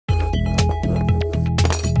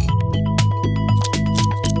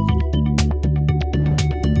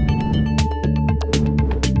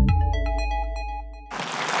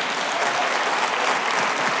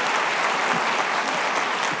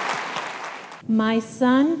My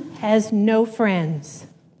son has no friends.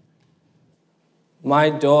 My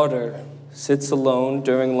daughter sits alone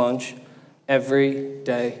during lunch every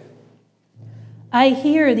day. I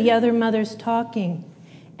hear the other mothers talking,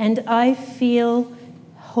 and I feel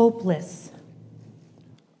hopeless.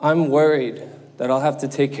 I'm worried that I'll have to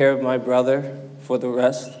take care of my brother for the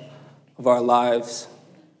rest of our lives.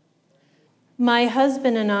 My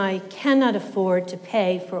husband and I cannot afford to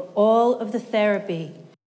pay for all of the therapy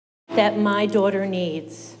that my daughter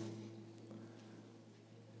needs.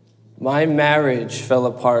 My marriage fell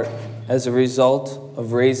apart as a result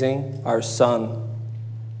of raising our son.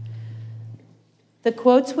 The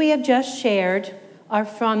quotes we have just shared are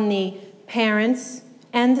from the parents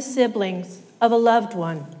and the siblings of a loved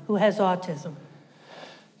one who has autism.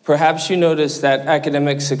 Perhaps you noticed that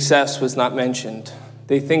academic success was not mentioned.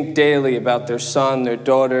 They think daily about their son, their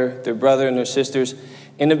daughter, their brother, and their sister's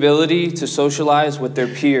inability to socialize with their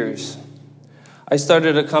peers. I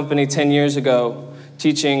started a company 10 years ago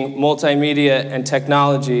teaching multimedia and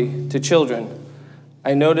technology to children.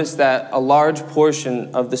 I noticed that a large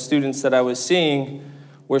portion of the students that I was seeing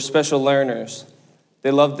were special learners.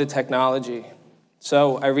 They loved the technology.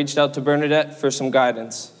 So I reached out to Bernadette for some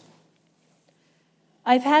guidance.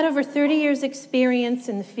 I've had over 30 years' experience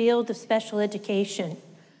in the field of special education.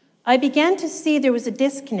 I began to see there was a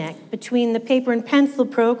disconnect between the paper and pencil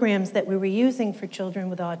programs that we were using for children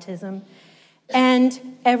with autism and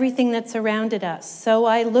everything that surrounded us. So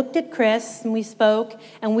I looked at Chris and we spoke,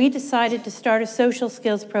 and we decided to start a social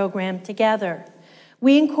skills program together.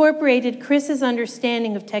 We incorporated Chris's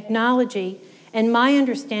understanding of technology and my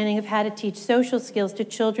understanding of how to teach social skills to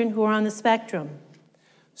children who are on the spectrum.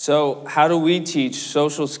 So how do we teach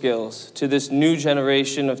social skills to this new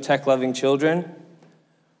generation of tech-loving children?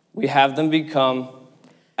 We have them become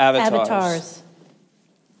avatars.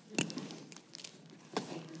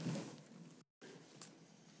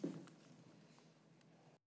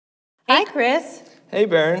 Hi, Chris. Hey,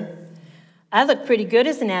 Baron. I look pretty good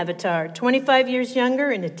as an avatar, 25 years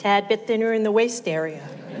younger and a tad bit thinner in the waist area.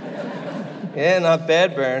 Yeah, not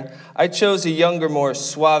bad, Baron. I chose a younger, more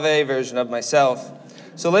suave version of myself.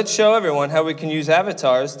 So let's show everyone how we can use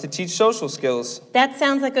avatars to teach social skills. That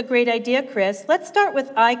sounds like a great idea, Chris. Let's start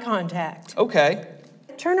with eye contact. Okay.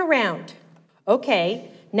 Turn around.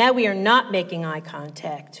 Okay, now we are not making eye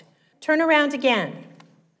contact. Turn around again.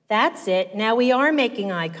 That's it. Now we are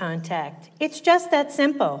making eye contact. It's just that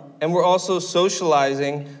simple. And we're also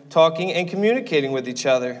socializing, talking, and communicating with each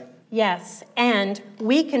other. Yes, and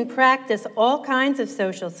we can practice all kinds of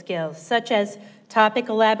social skills, such as topic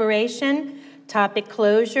elaboration, topic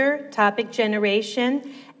closure, topic generation,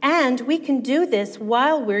 and we can do this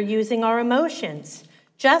while we're using our emotions,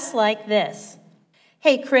 just like this.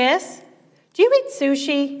 Hey, Chris, do you eat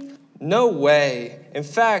sushi? No way. In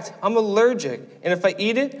fact, I'm allergic, and if I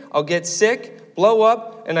eat it, I'll get sick, blow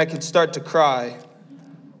up, and I could start to cry.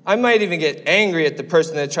 I might even get angry at the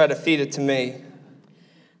person that tried to feed it to me.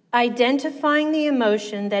 Identifying the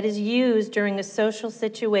emotion that is used during a social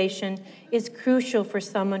situation is crucial for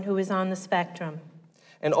someone who is on the spectrum.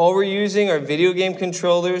 And all we're using are video game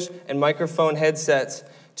controllers and microphone headsets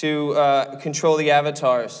to control the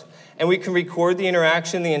avatars. And we can record the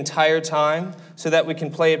interaction the entire time so that we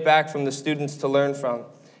can play it back from the students to learn from.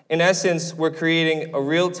 In essence, we're creating a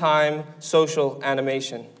real-time social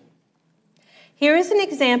animation. Here is an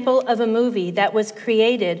example of a movie that was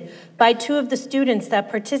created by 2 of the students that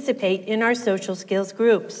participate in our social skills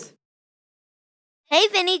groups. Hey,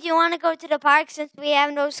 Vinny, do you want to go to the park since we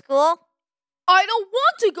have no school? I don't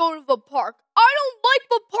want to go to the park. I don't like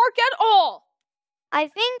the park at all. I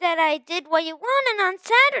think that I did what you wanted on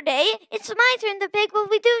Saturday. It's my turn to pick what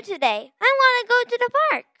we do today. I want to go to the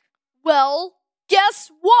park. Well, guess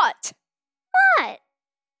what? What?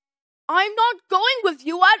 I'm not going with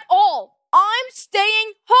you at all. I'm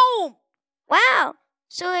staying home. Wow.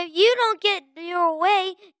 So if you don't get your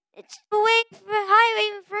way, it's the way for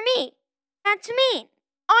highway for me. That's mean.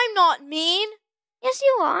 I'm not mean. Yes,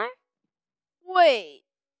 you are. Wait.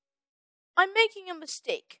 I'm making a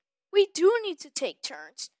mistake. We do need to take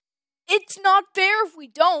turns. It's not fair if we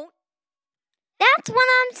don't. That's what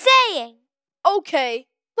I'm saying. Okay,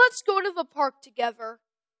 let's go to the park together.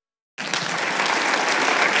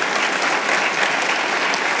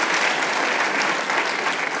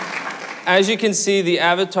 As you can see, the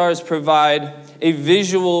avatars provide a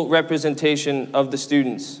visual representation of the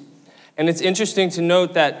students. And it's interesting to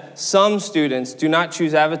note that some students do not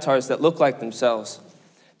choose avatars that look like themselves.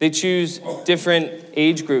 They choose different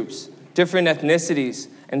age groups, different ethnicities,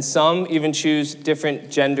 and some even choose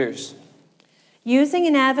different genders. Using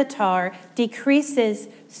an avatar decreases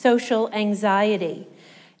social anxiety.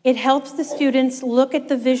 It helps the students look at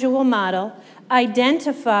the visual model,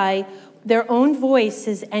 identify their own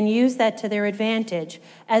voices, and use that to their advantage,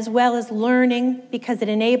 as well as learning because it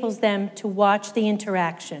enables them to watch the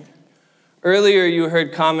interaction. Earlier, you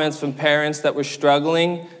heard comments from parents that were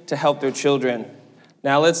struggling to help their children.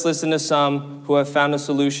 Now let's listen to some who have found a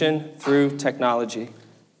solution through technology.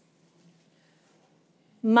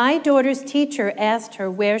 My daughter's teacher asked her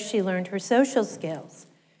where she learned her social skills.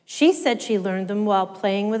 She said she learned them while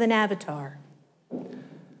playing with an avatar.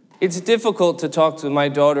 It's difficult to talk to my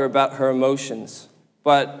daughter about her emotions,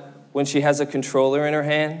 but when she has a controller in her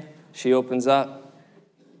hand, she opens up.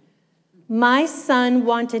 My son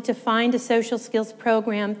wanted to find a social skills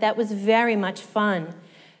program that was very much fun.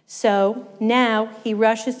 So now he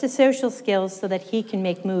rushes to social skills so that he can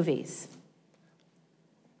make movies.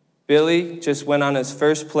 Billy just went on his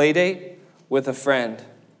first play date with a friend.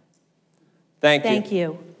 Thank you. Thank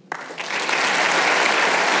you.